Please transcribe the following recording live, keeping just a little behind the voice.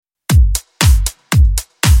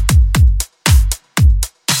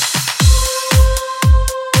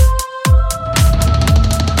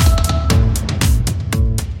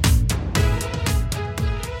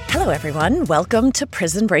everyone. Welcome to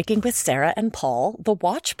Prison Breaking with Sarah and Paul, the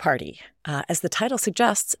Watch Party. As the title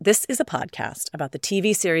suggests, this is a podcast about the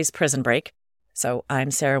TV series Prison Break. So I'm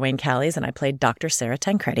Sarah Wayne Callies, and I played Dr. Sarah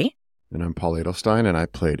Tancredi. And I'm Paul Edelstein, and I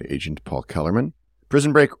played Agent Paul Kellerman.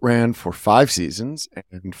 Prison Break ran for 5 seasons,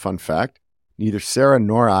 and fun fact, neither Sarah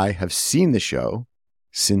nor I have seen the show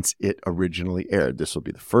since it originally aired. This will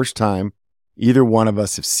be the first time either one of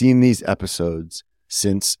us have seen these episodes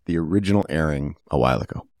since the original airing a while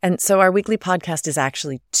ago. And so our weekly podcast is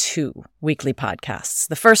actually 2 weekly podcasts.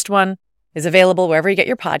 The first one is available wherever you get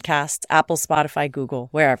your podcasts, Apple, Spotify, Google,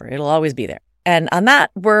 wherever. It'll always be there. And on that,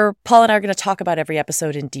 Paul and I are going to talk about every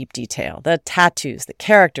episode in deep detail. The tattoos, the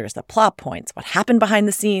characters, the plot points, what happened behind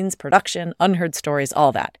the scenes, production, unheard stories,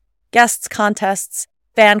 all that. Guests, contests,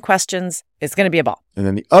 fan questions. It's going to be a ball. And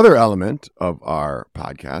then the other element of our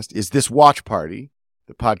podcast is this watch party,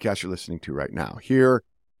 the podcast you're listening to right now. Here,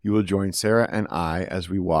 you will join Sarah and I as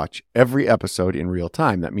we watch every episode in real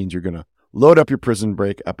time. That means you're going to load up your Prison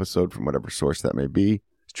Break episode from whatever source that may be,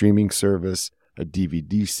 streaming service, a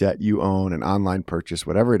DVD set you own, an online purchase,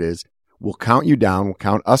 whatever it is. We'll count you down, we'll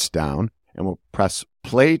count us down, and we'll press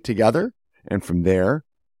play together. And from there,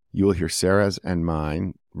 you will hear Sarah's and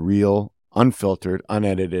mine real, unfiltered,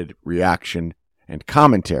 unedited reaction and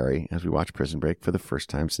commentary as we watch Prison Break for the first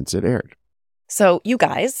time since it aired. So you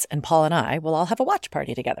guys and Paul and I will all have a watch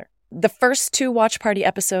party together. The first 2 watch party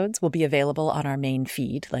episodes will be available on our main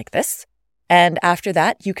feed like this. And after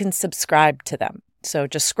that, you can subscribe to them. So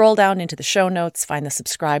just scroll down into the show notes, find the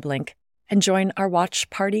subscribe link, and join our watch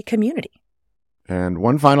party community. And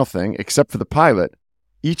one final thing, except for the pilot,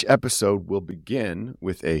 each episode will begin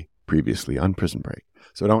with a previously on Prison Break.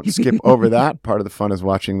 So don't skip over that. Part of the fun is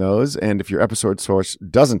watching those. And if your episode source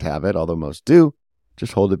doesn't have it, although most do,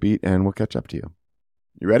 just hold a beat and we'll catch up to you.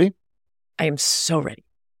 You ready? I am so ready.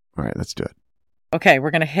 All right, let's do it. Okay,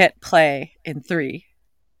 we're going to hit play in 3,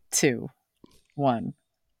 2, 1,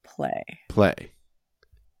 play. Play.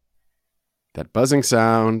 That buzzing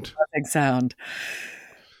sound. Buzzing sound.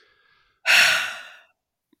 Hi,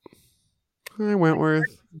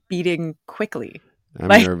 Wentworth. Beating quickly. I'm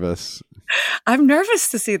nervous. I'm nervous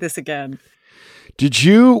to see this again. Did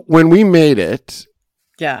you, when we made it,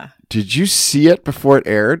 yeah, did you see it before it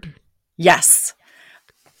aired? Yes.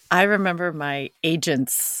 I remember my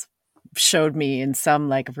agents showed me in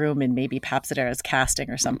some room in maybe Papsadera's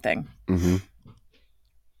casting or something. Mm-hmm.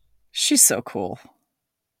 She's so cool.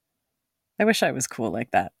 I wish I was cool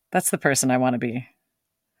like that. That's the person I want to be.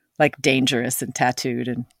 Dangerous and tattooed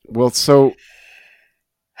and... Well, so...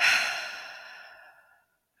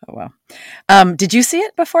 Oh, wow. Did you see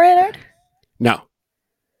it before it aired? No.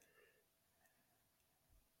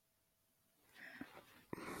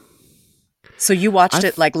 So you watched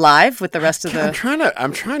it live with the rest of the I'm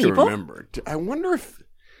trying to remember. I wonder if...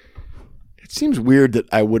 It seems weird that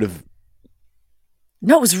I would have...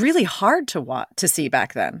 No, it was really hard to see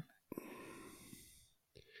back then.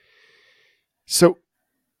 So...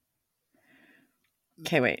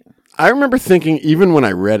 Okay, wait. I remember thinking, even when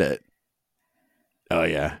I read it, oh,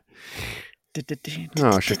 yeah.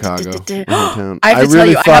 Oh, Chicago. I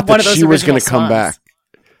really thought that she was going to come back.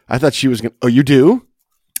 I thought she was going to... Oh, you do?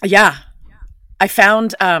 Yeah. I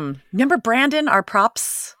found... remember Brandon, our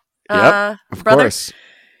props Yep, of brother? Course.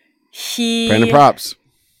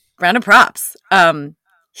 Brandon Props.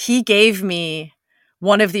 He gave me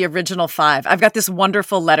one of the original 5. I've got this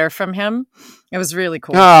wonderful letter from him. It was really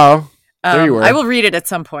cool. Oh, there you were. I will read it at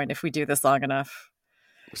some point if we do this long enough.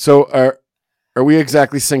 So are we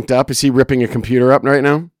exactly synced up? Is he ripping a computer up right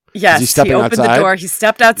now? Yes, he opened the door. He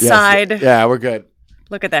stepped outside. Yes. Yeah, we're good.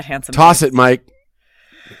 Look at that handsome Toss it, Mike.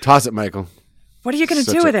 Toss it, Michael. What are you going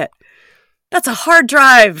to do with it? That's a hard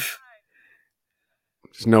drive.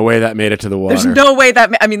 There's no way that made it to the water. There's no way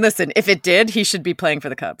that... I mean, listen, if it did, he should be playing for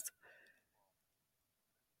the Cubs.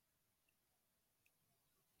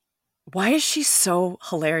 Why is she so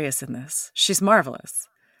hilarious in this? She's marvelous.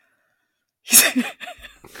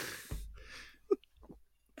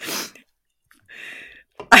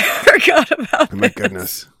 I forgot about Oh, my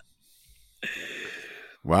goodness.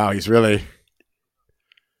 Wow, he's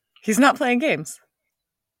not playing games.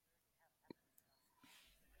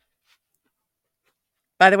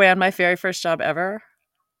 By the way, on my very first job ever,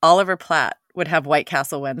 Oliver Platt would have White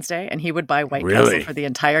Castle Wednesday, and he would buy White Castle for the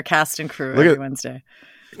entire cast and crew every Wednesday.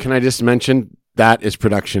 Can I just mention, that is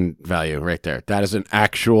production value right there. That is an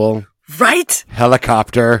actual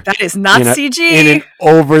helicopter. That is not CG. In an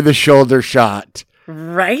over-the-shoulder shot.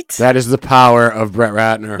 Right? That is the power of Brett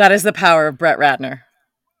Ratner. That is the power of Brett Ratner.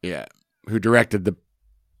 Yeah. Who directed the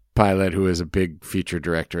pilot, who was a big feature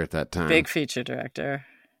director at that time. Big feature director.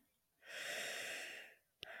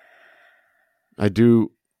 I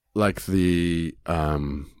do like the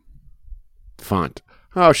font.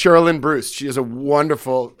 Oh, Sherilyn Bruce. She is a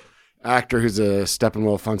wonderful actor who's a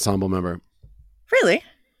Steppenwolf ensemble member. Really?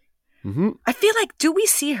 Mm-hmm. I feel like, do we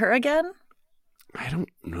see her again? I don't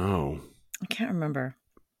know. I can't remember.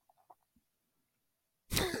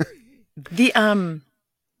 Do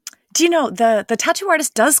you know the tattoo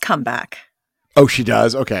artist does come back? Oh, she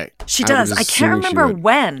does? Okay. She does. I can't remember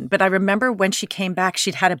when, but I remember when she came back,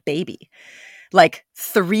 she'd had a baby like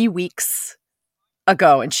 3 weeks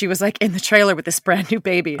ago. And she was like in the trailer with this brand new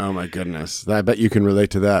baby. Oh my goodness. I bet you can relate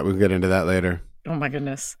to that. We'll get into that later. Oh my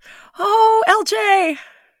goodness. Oh, LJ.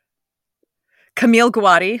 Camille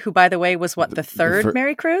Guati, who by the way was the third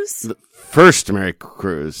Mary Cruise? The first Mary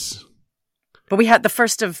Cruise. But we had the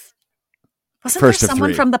first of... Wasn't there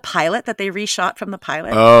someone from the pilot that they reshot from the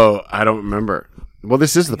pilot? Oh, I don't remember. Well,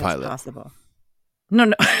 this is the pilot. Possible.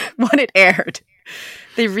 No. When it aired.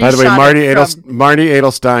 They reshot. By the way, Marty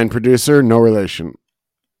Edelstein, producer, no relation.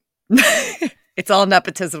 It's all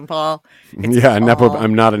nepotism, Paul. Nepo.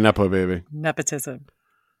 I'm not a Nepo baby. Nepotism.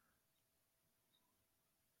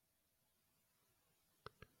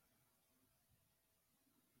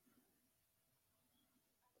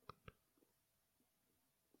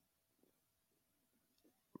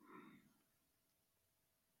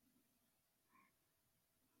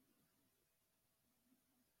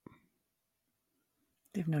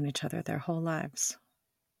 They've known each other their whole lives.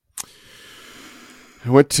 I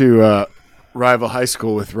went to rival high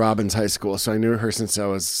school with Robbins High School, so I knew her since I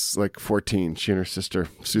was like 14. She and her sister,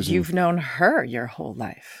 Susan. You've known her your whole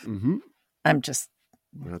life. Mm-hmm.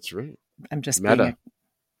 That's right. I'm just meta.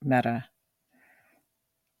 Meta.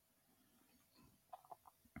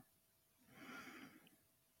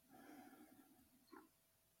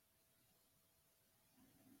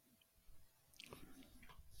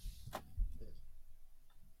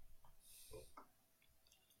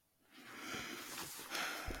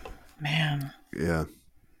 Man. Yeah.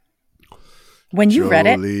 When you read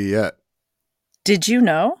it, did you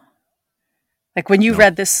know? Like when you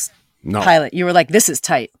read this pilot, you were like, this is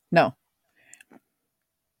tight. No.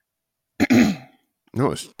 No,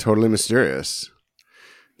 it's totally mysterious.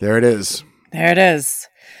 There it is. There it is.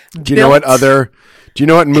 Do you know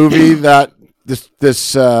what movie that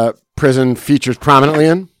this prison features prominently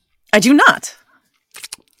in? I do not.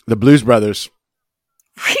 The Blues Brothers.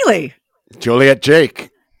 Really? Juliet Jake.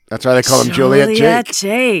 That's why they call him Juliet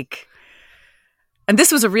Jake. And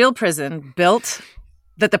this was a real prison built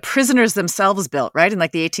that the prisoners themselves built, right? In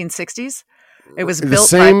like the 1860s. It was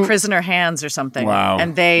built by prisoner hands or something. Wow.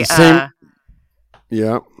 And they...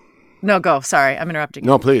 yeah. No, go. Sorry, I'm interrupting.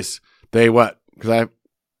 No, please. They what? Because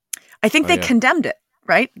I think they condemned it,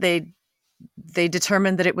 right? They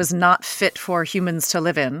determined that it was not fit for humans to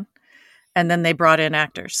live in. And then they brought in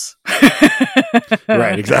actors.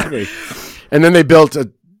 Right, exactly. And then they built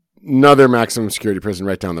another maximum security prison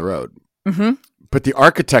right down the road. Mm-hmm. But the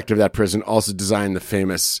architect of that prison also designed the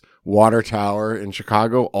famous Water Tower in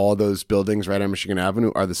Chicago. All those buildings right on Michigan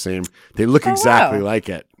Avenue are the same. They look exactly like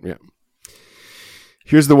it. Yeah.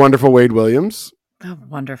 Here's the wonderful Wade Williams. Oh,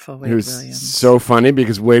 wonderful Wade Williams. He was so funny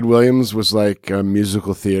because Wade Williams was like a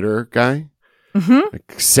musical theater guy. Mm-hmm.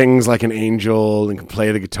 Like, sings like an angel and can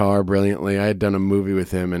play the guitar brilliantly. I had done a movie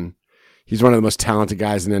with him, and he's one of the most talented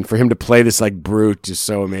guys. And then for him to play this like brute is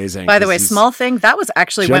so amazing. By the way, small thing, that was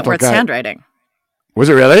actually Wentworth's handwriting. Was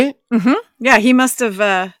it really? Mm-hmm. Yeah, he must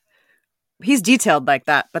have. He's detailed like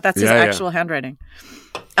that, but that's his actual handwriting.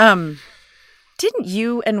 Didn't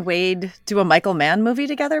you and Wade do a Michael Mann movie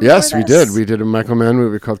together? Yes, we did. We did a Michael Mann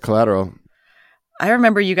movie called Collateral. I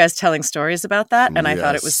remember you guys telling stories about that, and I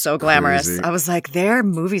thought it was so glamorous. Crazy. I was like, they're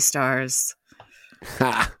movie stars.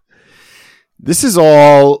 This is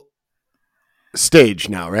all staged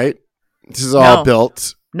now, right? This is all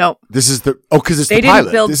built. No. This is because it's the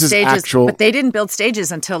pilot. This is actual. But they didn't build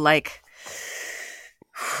stages until like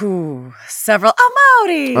several.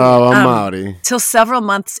 Oh, Maori. Till several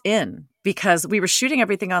months in, because we were shooting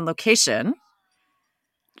everything on location.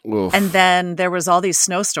 Oof. And then there was all these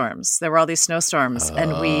snowstorms.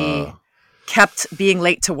 And we kept being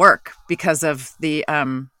late to work because of the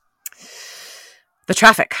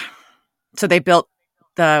traffic. So they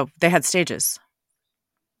had stages.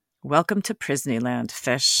 Welcome to Prisneyland,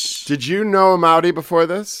 fish. Did you know Maudi before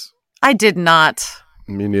this? I did not.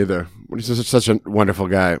 Me neither. He's such a wonderful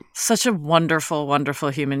guy. Such a wonderful, wonderful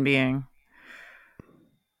human being.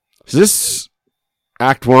 Is this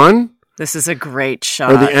Act 1? This is a great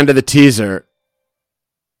shot. Or the end of the teaser?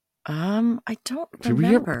 I don't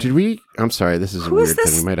remember. Did we? I'm sorry, this is a weird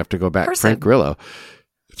thing. We might have to go back. Frank Grillo.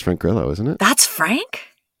 It's Frank Grillo, isn't it? That's Frank?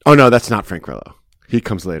 Oh, no, that's not Frank Grillo. He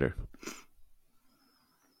comes later.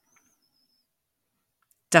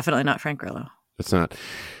 Definitely not Frank Grillo. It's not.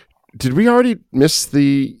 Did we already miss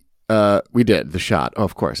the? We did the shot. Oh,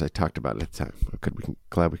 of course. I talked about it at the time.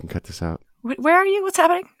 Glad we can cut this out. Where are you? What's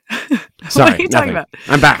happening? Sorry, what are you nothing. talking about?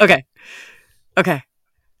 I'm back. Okay.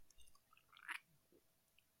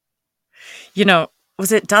 You know,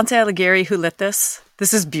 was it Dante Alighieri who lit this?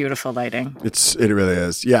 This is beautiful lighting. It really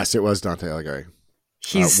is. Yes, it was Dante Alighieri.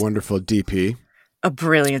 He's wonderful DP. A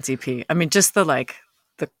brilliant DP. I mean, just the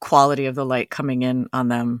quality of the light coming in on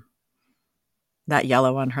them. That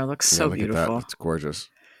yellow on her looks so beautiful. It's gorgeous.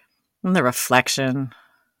 And the reflection.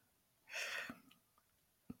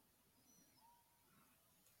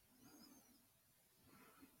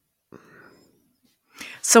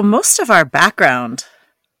 So many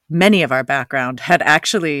of our background had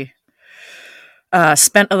actually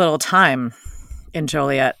spent a little time in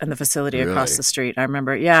Joliet and the facility across the street. I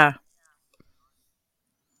remember, yeah.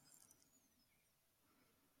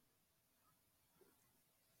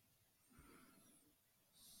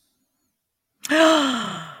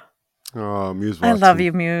 Oh, Muse Watson. I love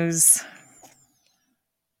you, Muse.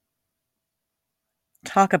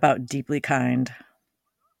 Talk about deeply kind.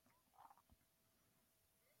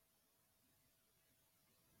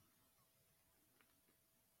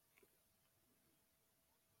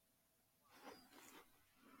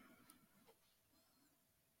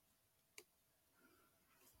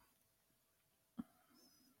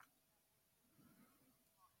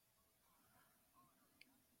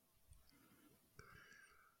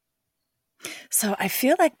 So I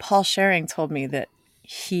feel like Paul Schering told me that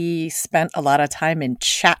he spent a lot of time in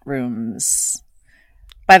chat rooms.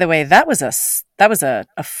 By the way, that was a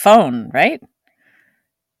phone, right?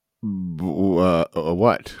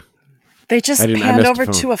 What? They just panned over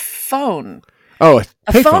to a phone. Oh,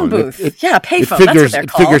 a phone booth. A payphone. That's what they're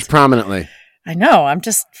called. It figures prominently. I know. I'm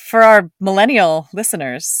just, for our millennial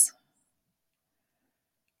listeners.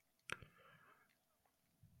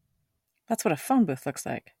 That's what a phone booth looks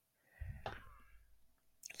like.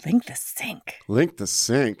 Link the Sink. Link the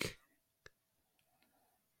Sink.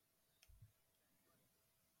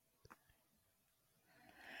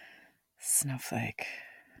 Snowflake.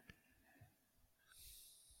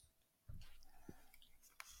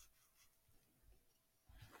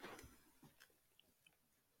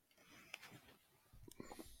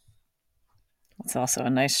 It's also a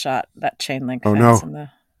nice shot, that chain link fence. No.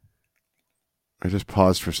 I just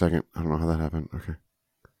paused for a second. I don't know how that happened. Okay.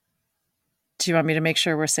 Do you want me to make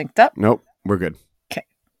sure we're synced up? Nope. We're good. Okay.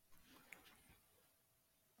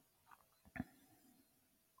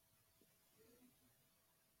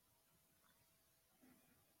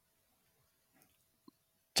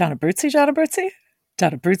 John Abruzzi.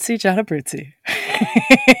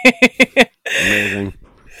 Amazing.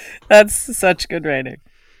 That's such good writing.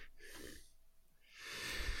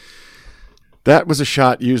 That was a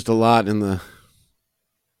shot used a lot in the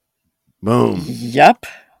boom. Yep.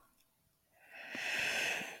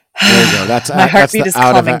 There you go. That's my heartbeat is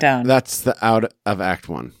calming down. That's the out of Act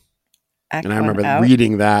One. And I remember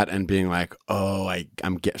reading that and being like, "Oh,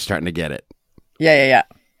 I'm starting to get it." Yeah.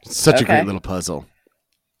 It's such a great little puzzle.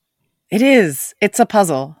 It is. It's a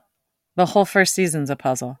puzzle. The whole first season's a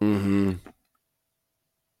puzzle. Mm-hmm.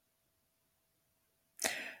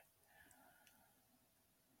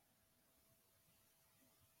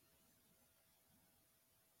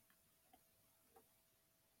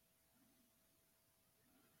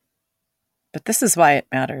 But this is why it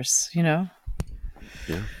matters, you know?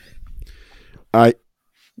 Yeah. I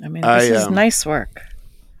mean, this is nice work.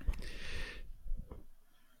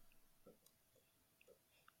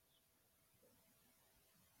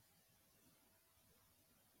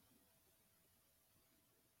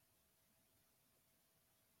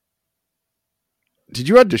 Did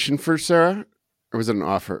you audition for Sarah? Or was it an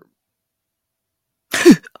offer?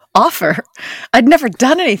 Offer? I'd never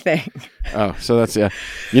done anything. Oh, so that's, yeah.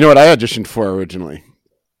 You know what I auditioned for originally?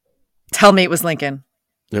 Tell me it was Lincoln.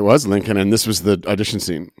 It was Lincoln, and this was the audition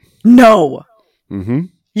scene. No. Mm-hmm.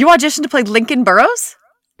 You auditioned to play Lincoln Burrows?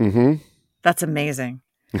 Mm-hmm. That's amazing.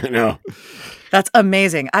 I know. That's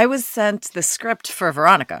amazing. I was sent the script for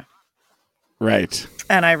Veronica. Right.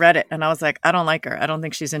 And I read it, and I was like, I don't like her. I don't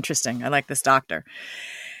think she's interesting. I like this doctor.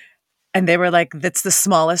 And they were like, that's the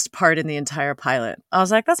smallest part in the entire pilot. I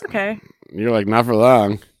was like, that's okay. You're like, not for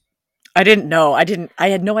long. I didn't know. I didn't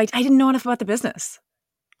know enough about the business.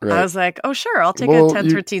 Right. I was like, oh, sure. I'll take a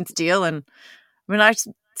 10/13 deal. And I mean,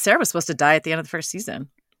 Sarah was supposed to die at the end of the first season.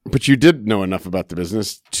 But you did know enough about the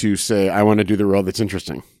business to say, I want to do the role that's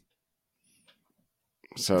interesting.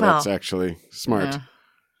 So that's actually smart. Yeah.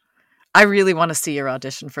 I really want to see your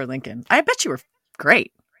audition for Lincoln. I bet you were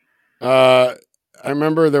great. I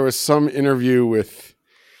remember there was some interview with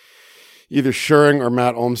either Schering or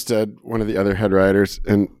Matt Olmstead, one of the other head writers,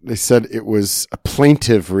 and they said it was a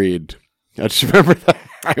plaintive read. I just remember that.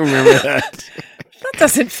 I remember that. That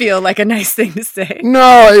doesn't feel like a nice thing to say.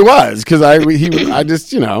 No, it was because it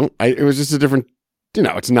was just a different,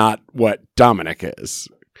 it's not what Dominic is.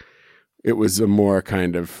 It was a more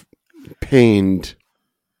kind of pained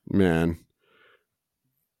man.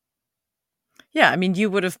 Yeah, I mean, you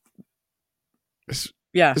would have.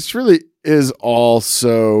 Yeah, this really is all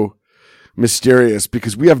so mysterious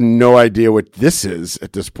because we have no idea what this is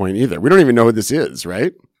at this point either. We don't even know who this is,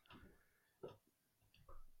 right?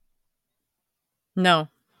 No.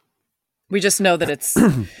 We just know that it's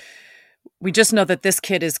we just know that this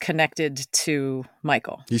kid is connected to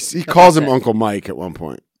Michael. He calls him Uncle Mike at one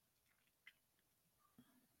point.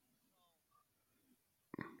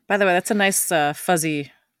 By the way, that's a nice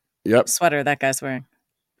fuzzy sweater that guy's wearing.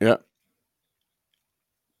 Yep.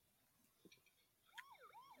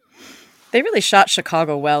 They really shot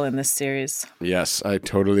Chicago well in this series. Yes, I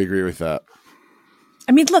totally agree with that.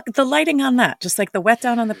 I mean, look, the lighting on that, just like the wet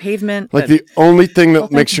down on the pavement. Like the only thing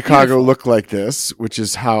that makes Chicago look like this, which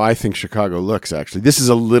is how I think Chicago looks, actually. This is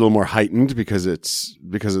a little more heightened because of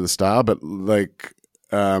the style, but like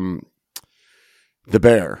the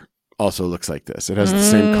bear also looks like this. It has the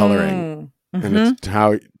same coloring. Mm-hmm. And it's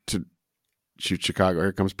how to shoot Chicago.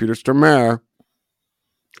 Here comes Peter Stormare.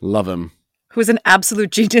 Love him. Who's an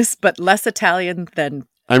absolute genius, but less Italian than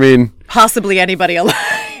possibly anybody alive.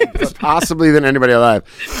 Possibly than anybody alive.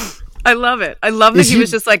 I love it. I love that he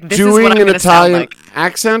was just like, this is what I'm doing going an to sound Italian like.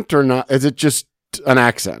 accent or not? Is it just an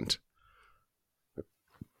accent?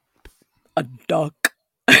 A duck.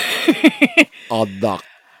 A duck.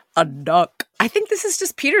 A duck. I think this is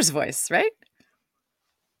just Peter's voice, right?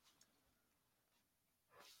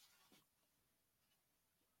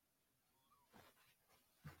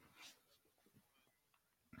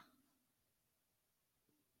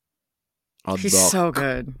 He's so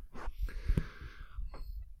good.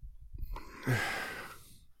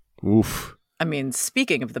 Oof. I mean,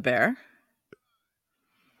 speaking of the bear.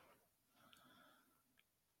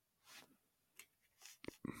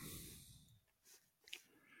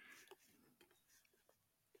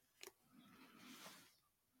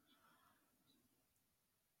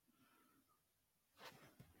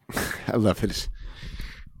 I love it.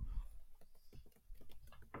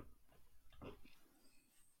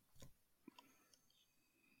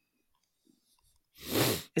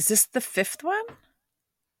 Is this the fifth one?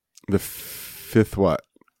 The fifth what?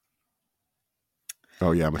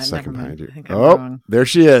 Oh, yeah, I'm a second behind you. Wrong. There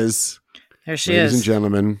she is. There she Ladies is. and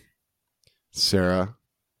gentlemen, Sarah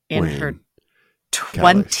in Wayne her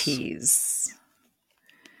Callies. 20s.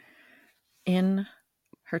 In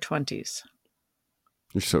her 20s.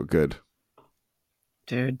 You're so good.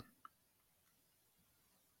 Dude.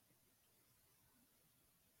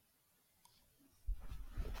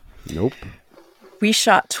 Nope. We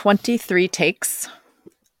shot 23 takes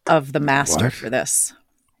of the master What? for this.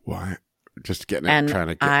 Why? Just getting And trying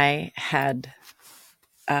to get. I had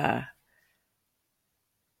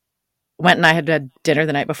went and I had had dinner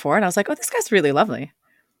the night before, and I was like, oh, this guy's really lovely.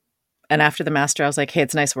 And after the master, I was like, hey,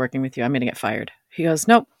 it's nice working with you. I'm going to get fired. He goes,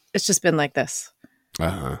 nope, it's just been like this.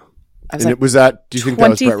 Uh-huh. I was And like, was that, do you think that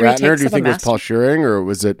was Brett 23 Ratner? takes Do you of a think it was master. Paul Schering? Or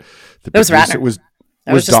was it the It was producer? Ratner. Was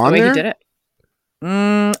That was just Don the way there? he did it.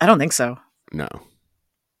 I don't think so. No.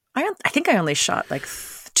 I think I only shot like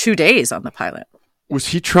 2 days on the pilot. Was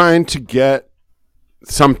he trying to get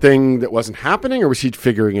something that wasn't happening, or was he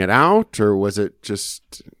figuring it out, or was it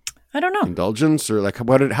just I don't know. indulgence, or like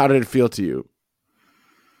how did it feel to you?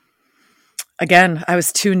 Again, I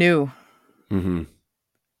was too new Mm-hmm.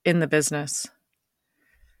 in the business.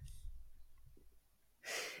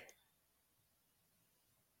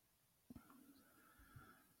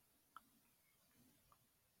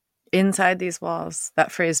 Inside these walls,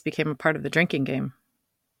 that phrase became a part of the drinking game.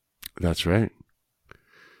 That's right.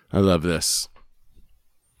 I love this.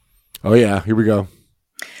 Oh yeah, here we go.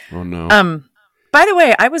 Oh no. By the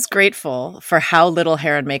way, I was grateful for how little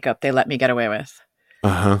hair and makeup they let me get away with.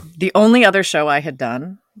 Uh-huh. The only other show I had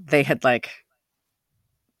done, they had it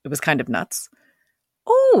was kind of nuts.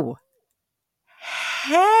 Oh,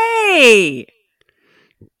 hey,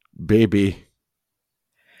 Baby.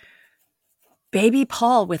 baby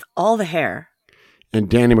Paul with all the hair. And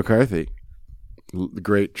Danny McCarthy, the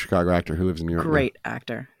great Chicago actor who lives in New York. Great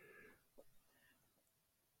actor.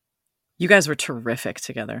 You guys were terrific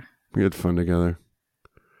together. We had fun together.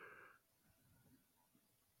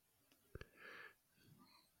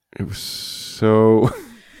 It was so...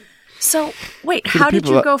 So, wait, For the how did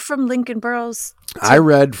people you that- go from Lincoln Burrows? I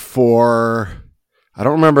read I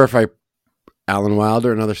don't remember if I Alan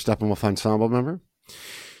Wilder, another Steppenwolf ensemble member.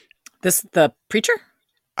 The preacher?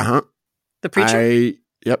 Uh-huh. The preacher?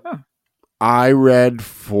 Yep. Oh. I read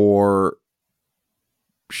for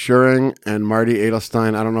Schering and Marty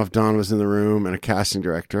Edelstein. I don't know if Don was in the room, and a casting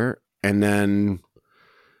director. And then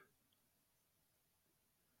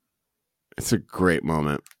it's a great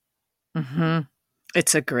moment. Mm-hmm.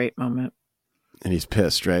 It's a great moment. And he's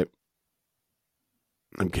pissed, right?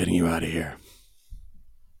 I'm getting you out of here.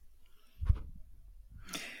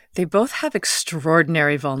 They both have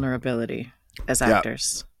extraordinary vulnerability as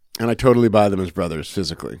actors. And I totally buy them as brothers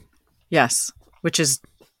physically. Yes, which is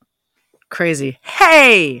crazy.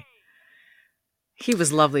 Hey! He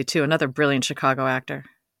was lovely, too. Another brilliant Chicago actor.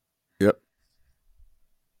 Yep.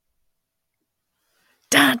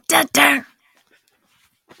 Dun, dun, dun.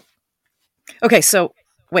 Okay, so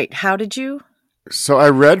wait, how did you? So I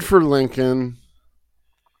read for Lincoln,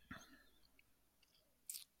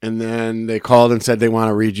 and then they called and said they want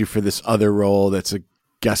to read you for this other role that's a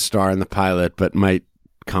guest star in the pilot, but might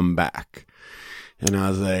come back. And I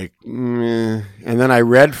was like, meh. And then I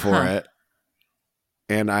read for it,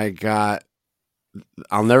 and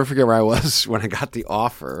I'll never forget where I was when I got the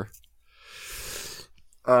offer.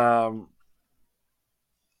 Oh,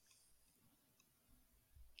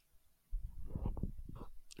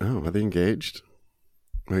 are they engaged?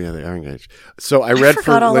 Oh, yeah, they are engaged. So I read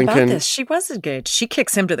forgot for all Lincoln. about this. She was engaged. She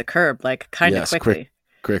kicks him to the curb, like, kind of quickly.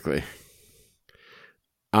 Quickly.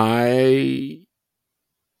 I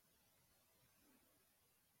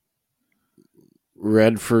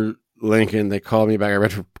read for Lincoln. They called me back. I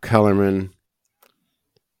read for Kellerman.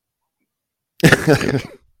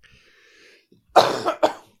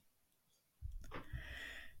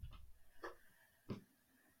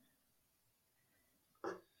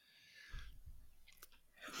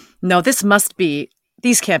 No, these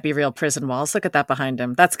can't be real prison walls. Look at that behind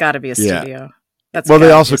him. That's got to be a studio. Well,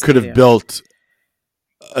 they also could have built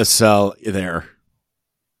a cell there.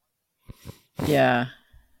 Yeah.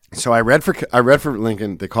 So I read for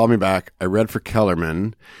Lincoln. They called me back. I read for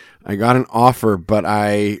Kellerman. I got an offer, but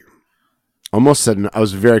I almost said no. I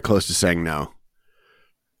was very close to saying no.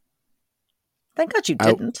 Thank God you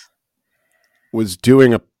didn't. I was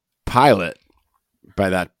doing a pilot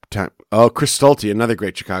by that time. Oh, Chris Stolte, another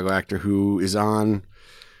great Chicago actor who is on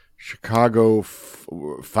Chicago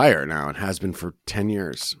Fire now and has been for 10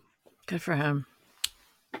 years. Good for him.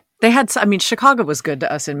 Chicago was good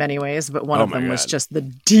to us in many ways, but one of them was just the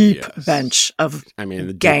deep bench of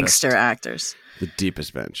the gangster actors. The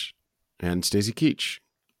deepest bench. And Stacy Keach.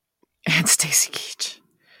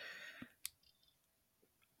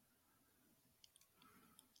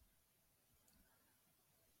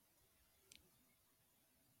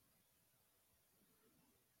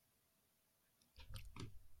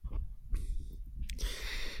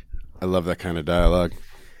 I love that kind of dialogue.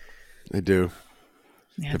 I do.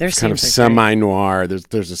 Yeah, there's kind of semi-noir.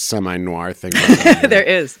 There's a semi-noir thing. There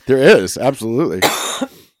is. There is, absolutely.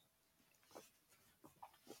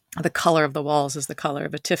 The color of the walls is the color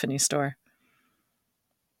of a Tiffany store.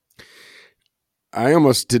 I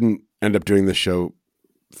almost didn't end up doing the show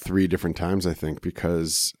 3 different times, I think,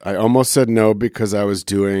 because I almost said no because I was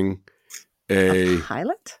doing a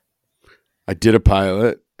pilot? I did a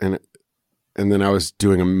pilot, and then I was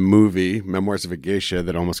doing a movie, Memoirs of a Geisha,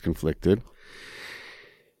 that almost conflicted.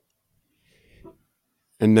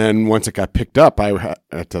 And then once it got picked up,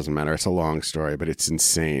 it doesn't matter. It's a long story, but it's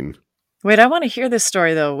insane. Wait, I want to hear this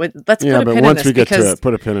story, though. Let's put a pin in this. Yeah, but once we get to it,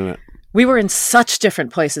 put a pin in it. We were in such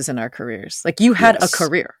different places in our careers. Like, you had a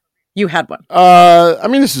career. You had one.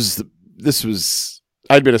 This was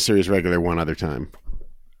I'd been a series regular one other time.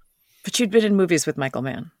 But you'd been in movies with Michael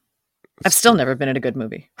Mann. I've still never been in a good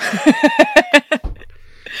movie.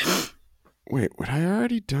 Wait, what I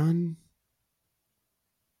already done?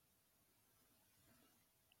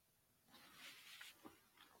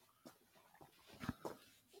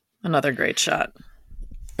 Another great shot.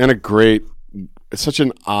 And it's such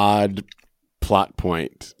an odd plot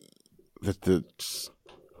point that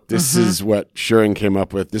this is what Schering came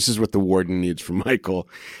up with. This is what the warden needs from Michael.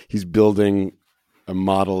 He's building a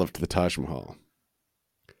model of the Taj Mahal.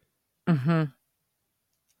 Mm-hmm.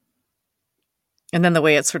 And then the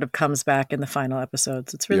way it sort of comes back in the final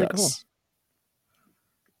episodes. It's really cool.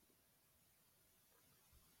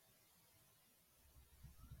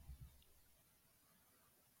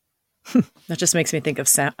 That just makes me think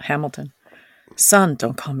of Hamilton. Son,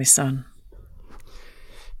 don't call me son.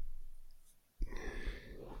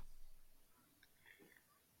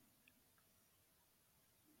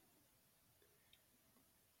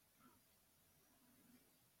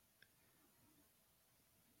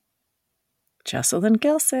 Jesselyn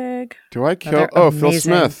Gilsig. Do I kill? Another Oh, Phil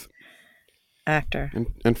amazing Smith. Actor.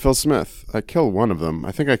 And Phil Smith. I kill one of them.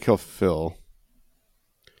 I think I kill Phil.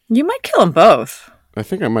 You might kill them both. I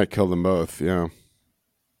think I might kill them both, yeah.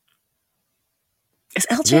 Is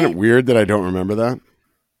LJ? Isn't it weird that I don't remember that?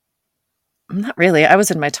 Not really. I was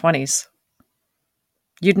in my 20s.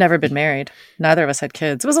 You'd never been married. Neither of us had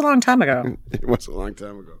kids. It was a long time ago. It was a long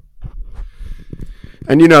time ago.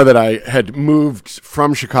 And you know that I had moved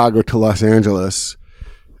from Chicago to Los Angeles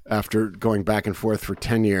after going back and forth for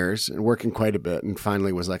 10 years and working quite a bit, and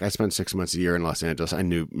finally was like, I spent 6 months a year in Los Angeles. I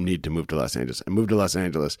need to move to Los Angeles. I moved to Los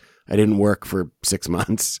Angeles. I didn't work for 6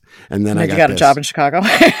 months, and then I got a job in Chicago.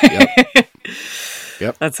 Yep.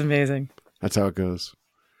 Yep. That's amazing. That's how it goes.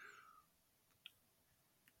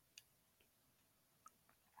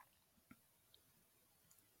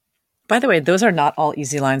 By the way, those are not all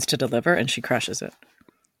easy lines to deliver, and she crushes it.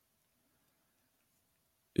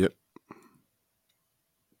 Yep.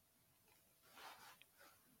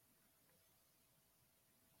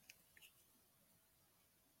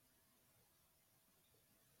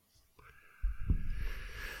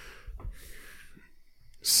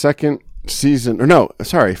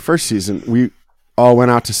 First season, we all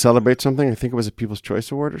went out to celebrate something. I think it was a People's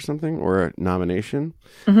Choice Award or something, or a nomination.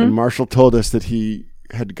 Mm-hmm. And Marshall told us that he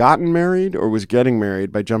had gotten married or was getting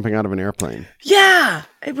married by jumping out of an airplane. Yeah,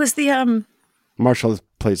 it was the Marshall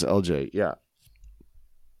plays LJ. Yeah,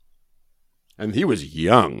 and he was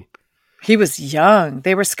young. He was young.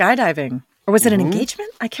 They were skydiving, or was it an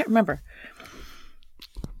engagement? I can't remember.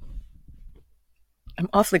 I'm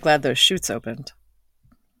awfully glad those chutes opened.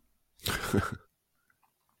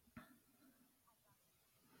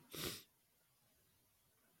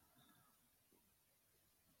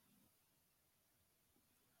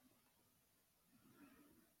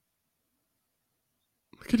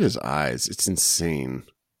 Look at his eyes. It's insane.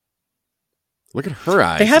 Look at her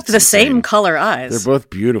eyes. They have it's the insane. same color eyes. They're both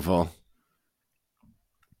beautiful.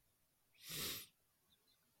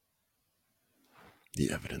 The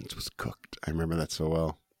evidence was cooked. I remember that so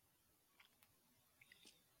well.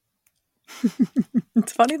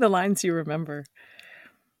 It's funny the lines you remember.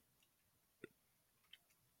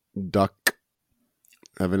 Duck.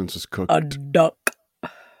 Evidence was cooked. A duck.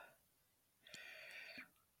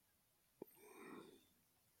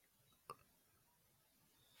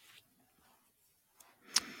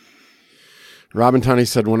 Robin Tunney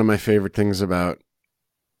said one of my favorite things had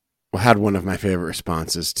one of my favorite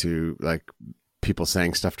responses to like people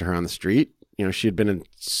saying stuff to her on the street. You know, she had been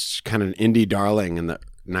kind of an indie darling in the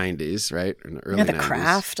 90s, right? In the early 90s.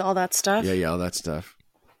 Craft, all that stuff. Yeah, all that stuff.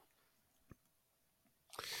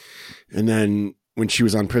 And then when she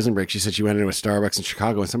was on Prison Break, she said she went into a Starbucks in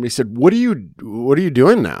Chicago and somebody said, What are you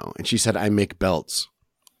doing now? And she said, I make belts.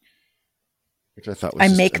 Which I thought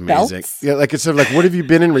was amazing. Belts? Yeah, like it's sort of like, what have you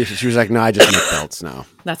been in recently? She was like, no, I just make belts now.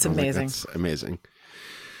 That's amazing. Like, that's amazing.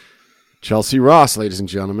 Chelsea Ross, ladies and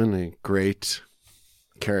gentlemen, a great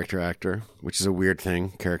character actor, which is a weird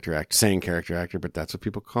thing, saying character actor, but that's what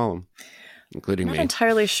people call him, including me. I'm not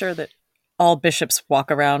entirely sure that all bishops walk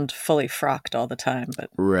around fully frocked all the time, but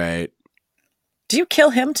right. Do you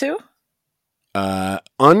kill him too?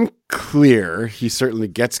 Unclear. He certainly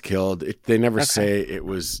gets killed. They never say it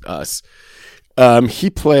was us. He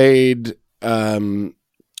played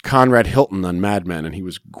Conrad Hilton on Mad Men, and he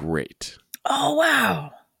was great. Oh,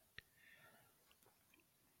 wow.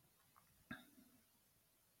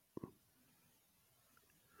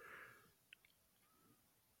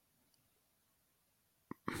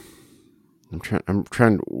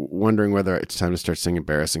 Wondering whether it's time to start saying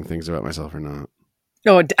embarrassing things about myself or not.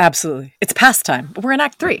 Oh, absolutely. It's past time. We're in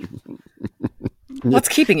Act 3. What's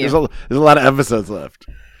keeping you? There's a lot of episodes left.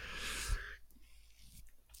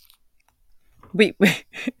 If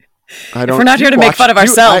we're not here to make fun of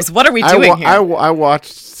ourselves, what are we doing here? I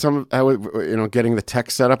watched getting the tech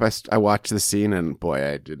set up. I watched the scene, and boy,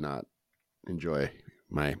 I did not enjoy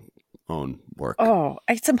my own work. Oh,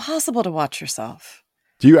 it's impossible to watch yourself.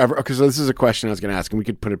 Do you ever? Because this is a question I was going to ask, and we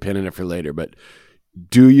could put a pin in it for later. But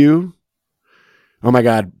do you? Oh my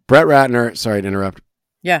God, Brett Ratner. Sorry to interrupt.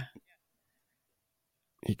 Yeah,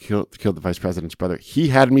 he killed the vice president's brother. He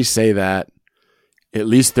had me say that at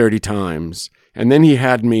least 30 times. And then he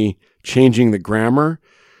had me changing the grammar.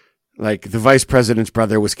 Like the vice president's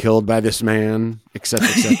brother was killed by this man, et cetera,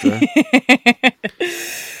 et cetera.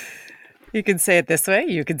 You can say it this way.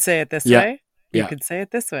 You can say it this way. You Yeah. can say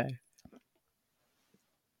it this way.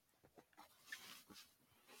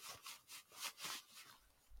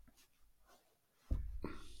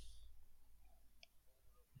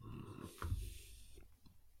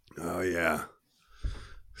 Oh, yeah.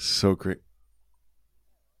 So great.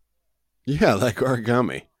 Yeah, like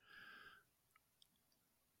origami.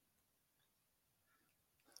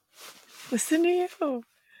 Listen to you.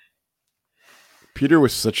 Peter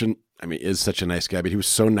was is such a nice guy, but he was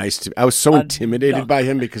so nice to me. I was so intimidated by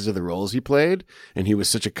him because of the roles he played, and he was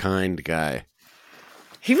such a kind guy.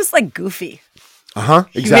 He was like goofy.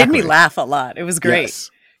 Exactly. He made me laugh a lot. It was great.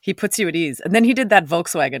 Yes. He puts you at ease. And then he did that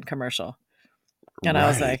Volkswagen commercial. And I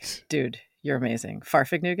was like, Right. dude, you're amazing.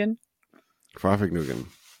 Farfignugan? Farfignugan.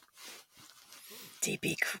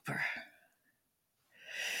 D.B. Cooper.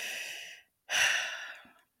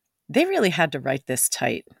 They really had to write this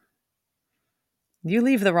tight. You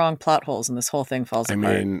leave the wrong plot holes and this whole thing falls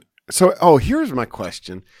apart. Here's my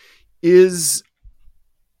question. There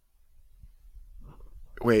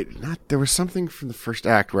was something from the first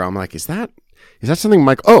act where I'm like, is that something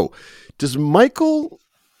does Michael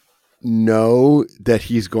know that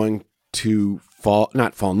he's going to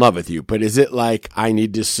not fall in love with you, but is it like,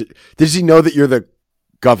 does he know that you're the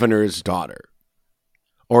governor's daughter?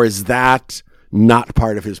 Or is that not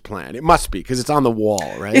part of his plan? It must be, because it's on the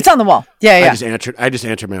wall, right? It's on the wall. Yeah. I just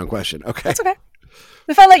answered my own question. Okay. That's okay.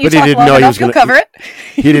 If I let you talk long enough, you'll cover it.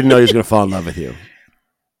 He didn't know he was going to fall in love with you.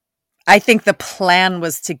 I think the plan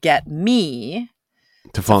was to get me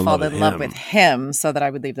to fall in love with him so that I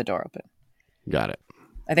would leave the door open. Got it.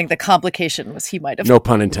 I think the complication was he might have no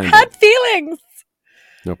pun intended. Had feelings.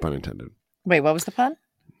 No pun intended. Wait, what was the pun?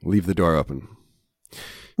 Leave the door open.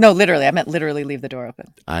 No, literally. I meant literally leave the door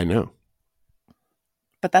open. I know.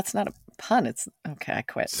 But that's not a pun. It's okay. I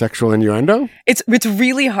quit. Sexual innuendo? It's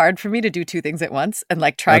really hard for me to do two things at once, and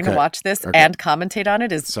like trying to watch this and commentate on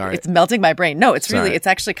it it's melting my brain. No, it's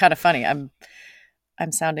actually kind of funny. I'm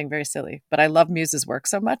sounding very silly, but I love Muse's work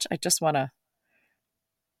so much. I just want to.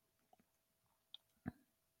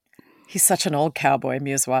 He's such an old cowboy,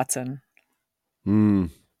 Muse Watson.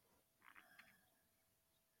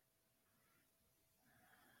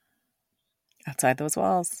 Outside those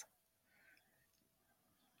walls.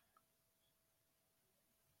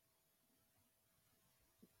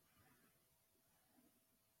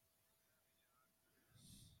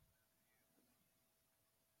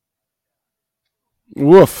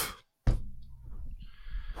 Woof.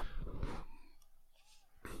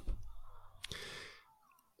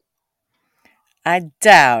 I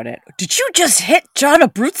doubt it. Did you just hit John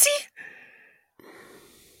Abruzzi?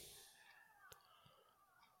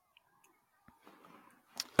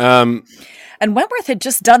 And Wentworth had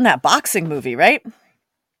just done that boxing movie, right?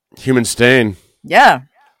 Human Stain. Yeah.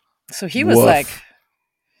 So he was like,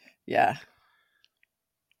 yeah.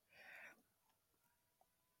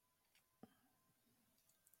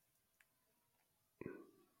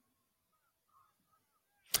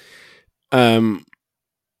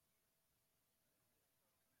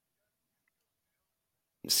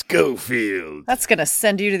 Schofield. That's going to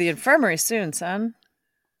send you to the infirmary soon, son.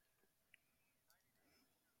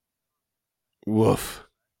 Woof.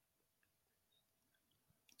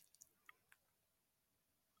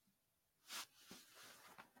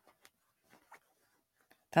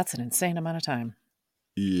 That's an insane amount of time.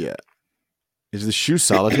 Yeah. Is the shoe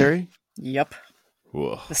solitary? Yep.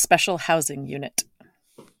 Whoa. The special housing unit.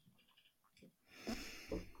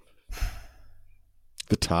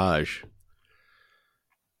 The Taj.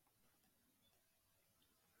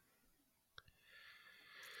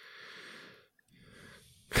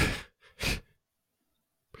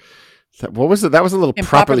 What was it? That was a little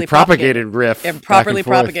improperly propagated riff. Improperly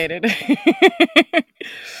propagated.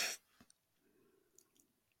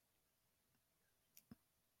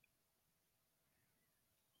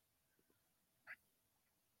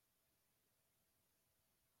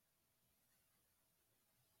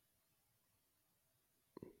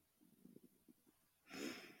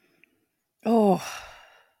 Oh.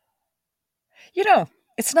 You know,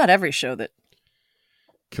 it's not every show that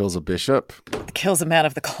kills a bishop. Kills a man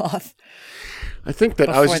of the cloth. I think that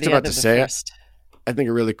I was just about to say it. I think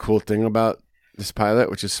a really cool thing about this pilot,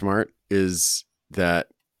 which is smart, is that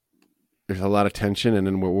there's a lot of tension, and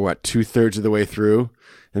then we're 2/3 of the way through,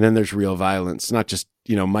 and then there's real violence. Not just,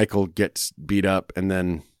 Michael gets beat up and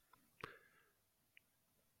then.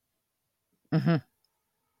 Mm-hmm.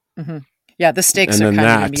 Mm-hmm. Yeah, the stakes are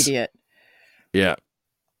kind of immediate. Yeah.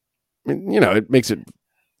 I mean, it makes it.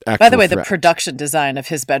 By the way, the production design of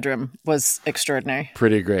his bedroom was extraordinary.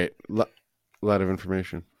 Pretty great. A lot of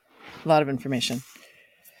information. A lot of information.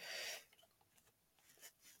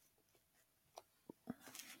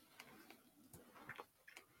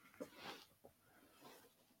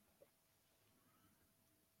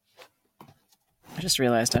 I just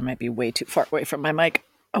realized I might be way too far away from my mic.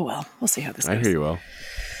 Oh, well, we'll see how this goes. I hear you well.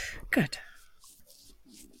 Good.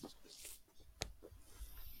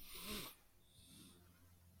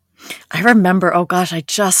 remember, oh gosh, I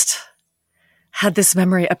just had this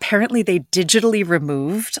memory. Apparently they digitally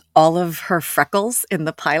removed all of her freckles in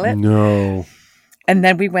the pilot. No. And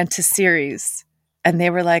then we went to series and they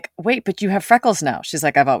were like, wait, but you have freckles now. She's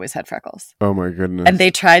like, I've always had freckles. Oh my goodness. And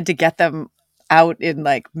they tried to get them out in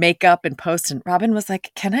like makeup and post. And Robin was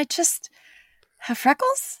like, can I just have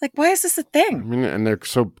freckles? Like, why is this a I thing? mean, and they're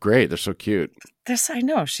so great. They're so cute. I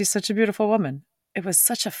know. She's such a beautiful woman. It was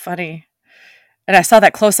such a funny. And I saw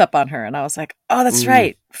that close up on her and I was like, oh, that's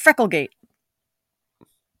right. Frecklegate.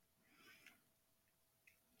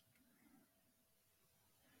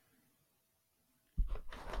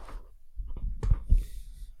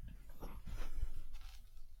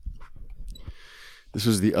 This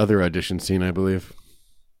was the other audition scene, I believe.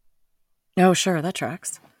 Oh, sure. That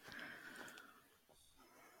tracks.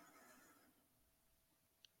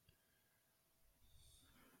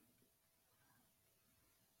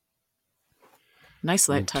 Nice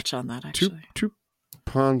light touch on that, actually. 2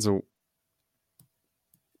 pounds of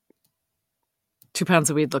 2 pounds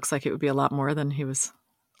of weed looks like it would be a lot more than he was.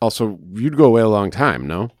 Also, you'd go away a long time,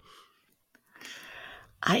 no?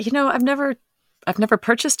 I've never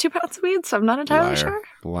purchased 2 pounds of weed, so I'm not entirely sure.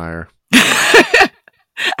 Liar.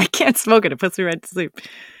 I can't smoke it. It puts me right to sleep.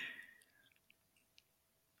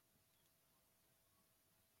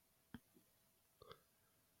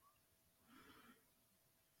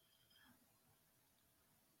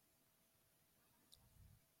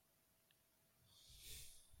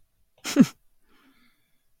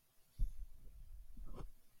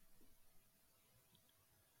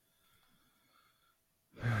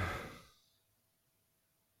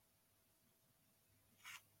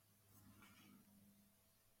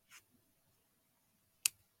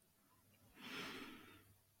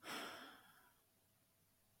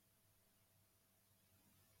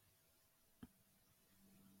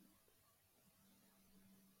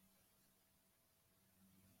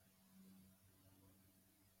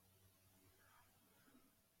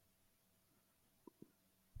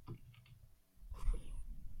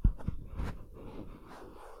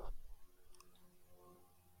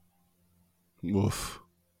 Woof.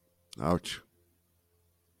 Ouch.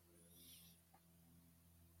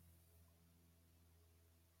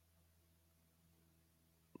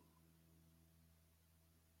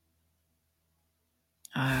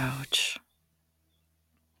 Ouch.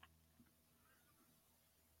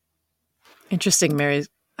 Interesting, Mary's.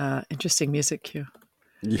 Interesting music cue.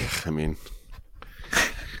 Yeah, I mean,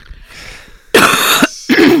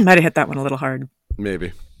 Might have hit that one a little hard.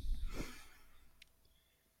 maybe.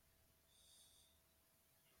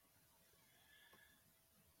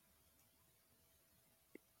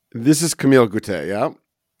 This is Camille Goutet, yeah?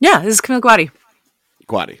 Yeah, this is Camille Guadi.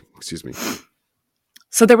 Guadi, excuse me.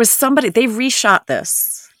 So there was somebody, they reshot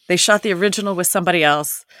this. They shot the original with somebody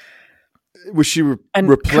else. Was she And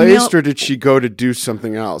replaced Camille- or did she go to do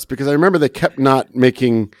something else? Because I remember they kept not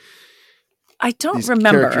making I don't these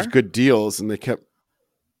remember. characters good deals, and they kept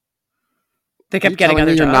They kept getting telling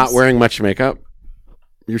other me jobs. you're not wearing much makeup.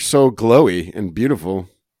 You're so glowy and beautiful.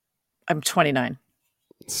 I'm 29.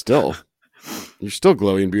 Still. You're still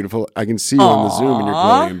glowy and beautiful. I can see you on the Zoom and you're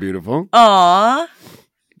Aw. glowy and beautiful. Aw.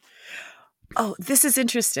 Oh, this is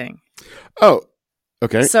interesting. Oh,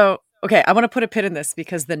 okay. So, okay, I want to put a pin in this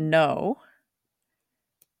because the no.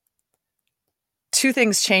 2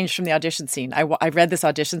 things changed from the audition scene. I read this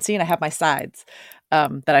audition scene. I have my sides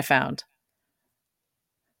that I found.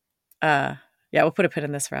 Yeah, we'll put a pin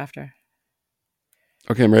in this for after.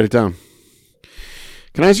 Okay, I'm write it down.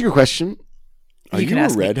 Can I ask you a question? Are You you can a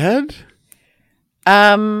ask me. redhead?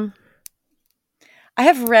 I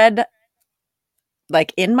have red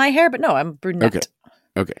like in my hair, but no, I'm brunette.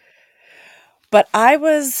 Okay. But I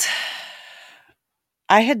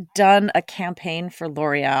had done a campaign for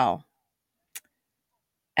L'Oreal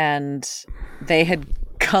and they had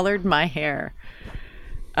colored my hair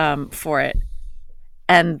for it.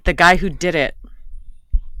 And the guy who did it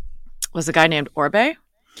was a guy named Orbe,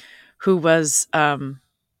 who was a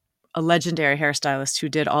legendary hairstylist who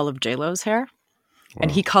did all of J-Lo's hair. And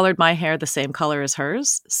he colored my hair the same color as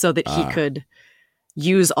hers so that he could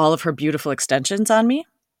use all of her beautiful extensions on me.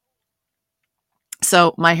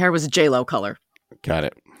 So my hair was J-Lo color Got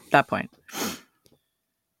it. at that point.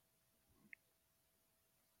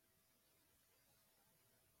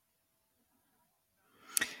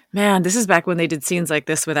 Man, this is back when they did scenes like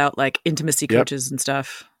this without like intimacy Yep. coaches and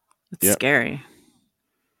stuff. It's Yep. scary.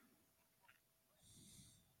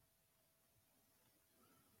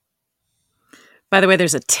 By the way,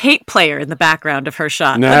 there's a tape player in the background of her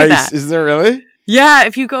shot. Look at Nice. that. Is there really? Yeah,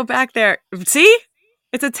 if you go back there, see?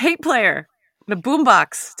 It's a tape player, the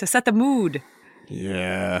boombox to set the mood.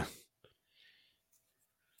 Yeah.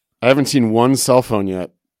 I haven't seen one cell phone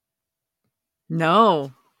yet.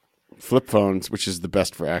 No. Flip phones, which is the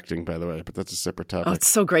best for acting, by the way, but that's a separate topic. Oh, it's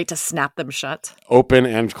so great to snap them shut. Open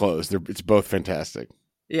and closed. It's both fantastic.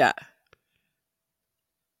 Yeah.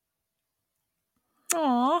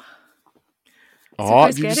 Aw. Oh,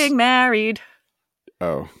 He's getting married.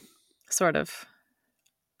 Oh. Sort of.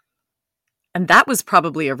 And that was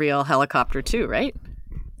probably a real helicopter too, right?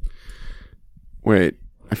 Wait,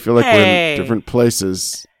 I feel like we're in different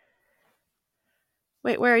places.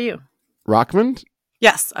 Wait, where are you? Rockmond?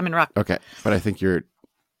 Yes, I'm in Rock. Okay, but I think you're...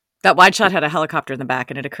 That wide shot had a helicopter in the back,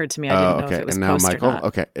 and it occurred to me I didn't know if it was and now post Michael? or not.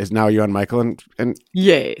 Okay, now you on Michael and...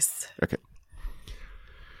 Yes. Okay.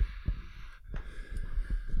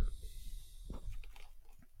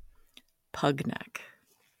 Pug neck.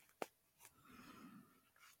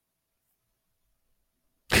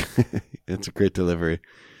 It's a great delivery.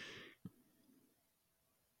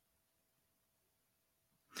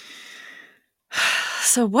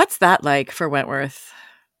 So what's that like for Wentworth?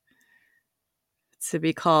 To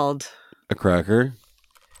be called A cracker?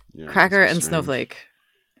 Yeah, Cracker and strange. Snowflake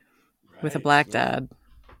with a black dad.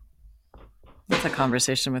 That's a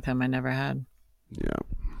conversation with him I never had. Yeah.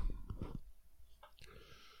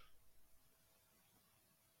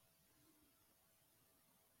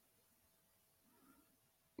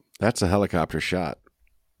 That's a helicopter shot.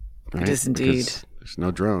 Right? It is indeed. Because there's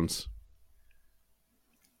no drones.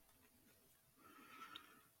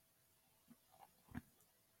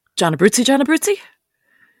 John Abruzzi, John Abruzzi.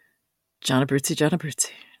 John Abruzzi, John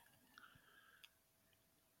Abruzzi.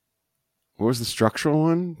 What was the structural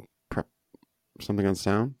one? Something on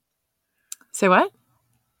sound? Say what?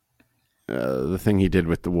 The thing he did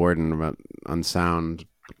with the warden about on sound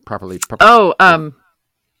properly.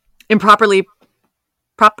 Improperly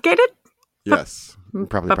propagated? Yes,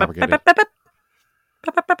 improperly propagated.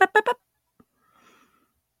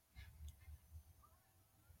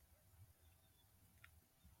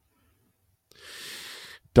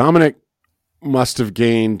 Dominic must have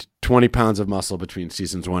gained 20 pounds of muscle between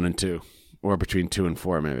seasons 1 and 2, or between 2 and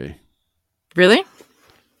 4, maybe. Really?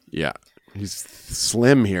 Yeah. He's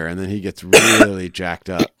slim here, and then he gets really jacked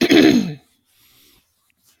up.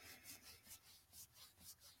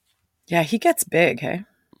 Yeah, he gets big, hey?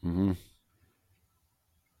 Mm-hmm.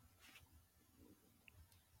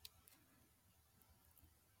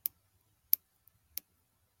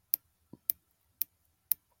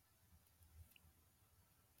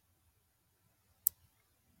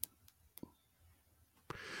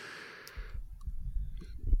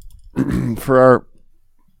 For our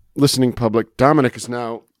listening public, Dominic is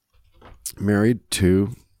now married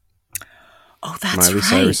to That's Miley right.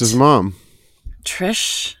 Cyrus's mom,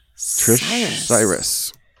 Trish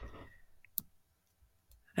Cyrus.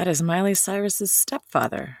 That is Miley Cyrus's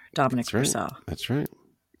stepfather, Dominic Purcell. That's right.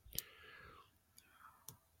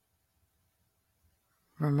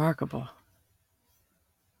 Remarkable.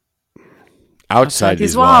 Outside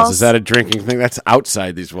these walls. Is that a drinking thing? That's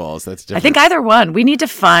outside these walls. That's different. I think either one. We need to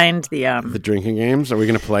find the drinking games. Are we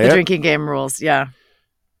going to play the it? drinking game rules. Yeah.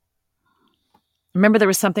 Remember, there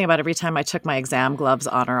was something about every time I took my exam gloves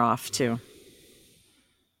on or off too.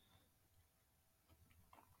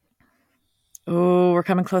 Oh, we're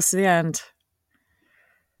coming close to the end.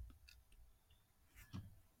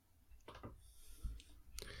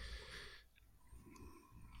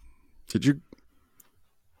 Did you?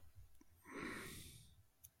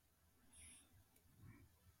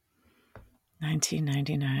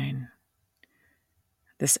 1999.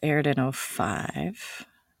 This aired in 2005.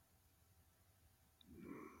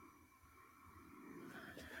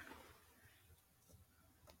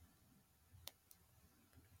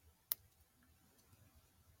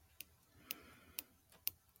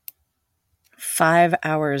 Five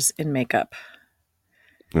hours in makeup.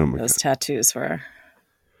 Oh my Those God. tattoos were.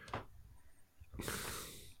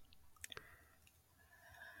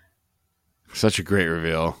 Such a great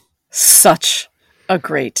reveal. Such a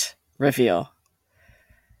great reveal.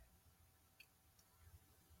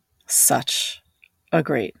 Such a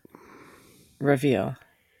great reveal.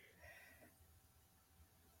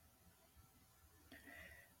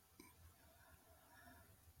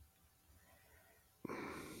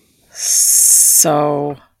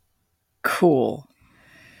 So cool.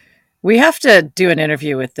 We have to do an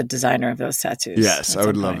interview with the designer of those tattoos. Yes, at I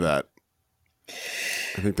would some love point. that.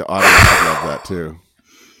 I think the audience would love that too.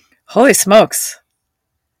 Holy smokes.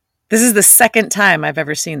 This is the second time I've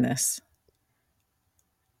ever seen this.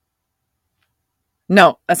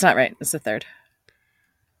 No, that's not right. It's the third.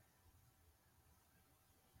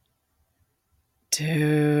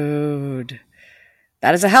 Dude.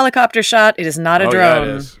 That is a helicopter shot. It is not a Oh, yeah, it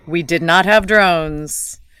drone. is. We did not have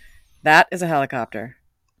drones. That is a helicopter.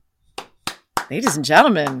 Ladies and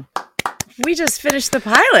gentlemen, we just finished the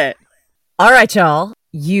pilot. All right, y'all.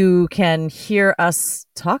 You can hear us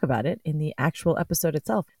talk about it in the actual episode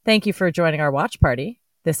itself. Thank you for joining our watch party.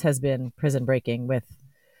 This has been Prison Breaking with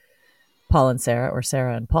Paul and Sarah, or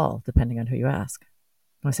Sarah and Paul, depending on who you ask.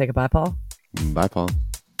 Want to say goodbye, Paul? Bye, Paul.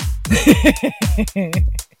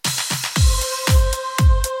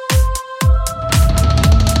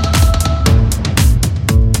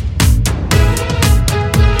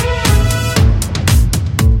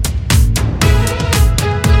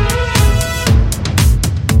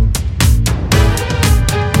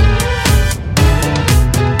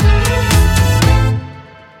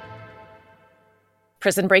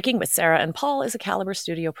 Prison Breaking with Sarah and Paul is a Caliber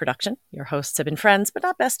Studio production. Your hosts have been friends, but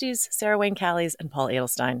not besties, Sarah Wayne Callies and Paul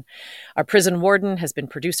Edelstein. Our prison warden has been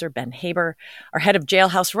producer Ben Haber. Our head of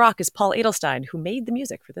Jailhouse Rock is Paul Edelstein, who made the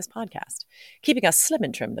music for this podcast. Keeping us slim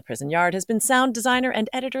and trim, the prison yard, has been sound designer and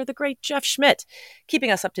editor, the great Jeff Schmidt. Keeping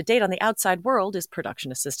us up to date on the outside world is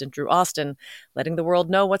production assistant Drew Austin. Letting the world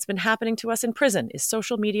know what's been happening to us in prison is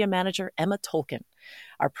social media manager Emma Tolkien.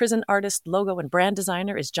 Our prison artist, logo, and brand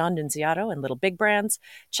designer is John Nunziato and Little Big Brands.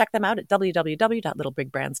 Check them out at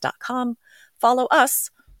www.littlebig.brands.com. Follow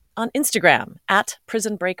us on Instagram at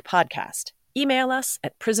Prison Break Podcast. Email us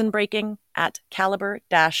at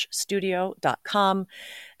prisonbreaking@caliber-studio.com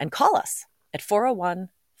and call us at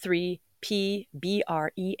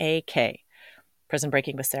 401-3-PBREAK. Prison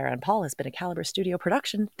Breaking with Sarah and Paul has been a Caliber Studio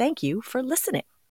production. Thank you for listening.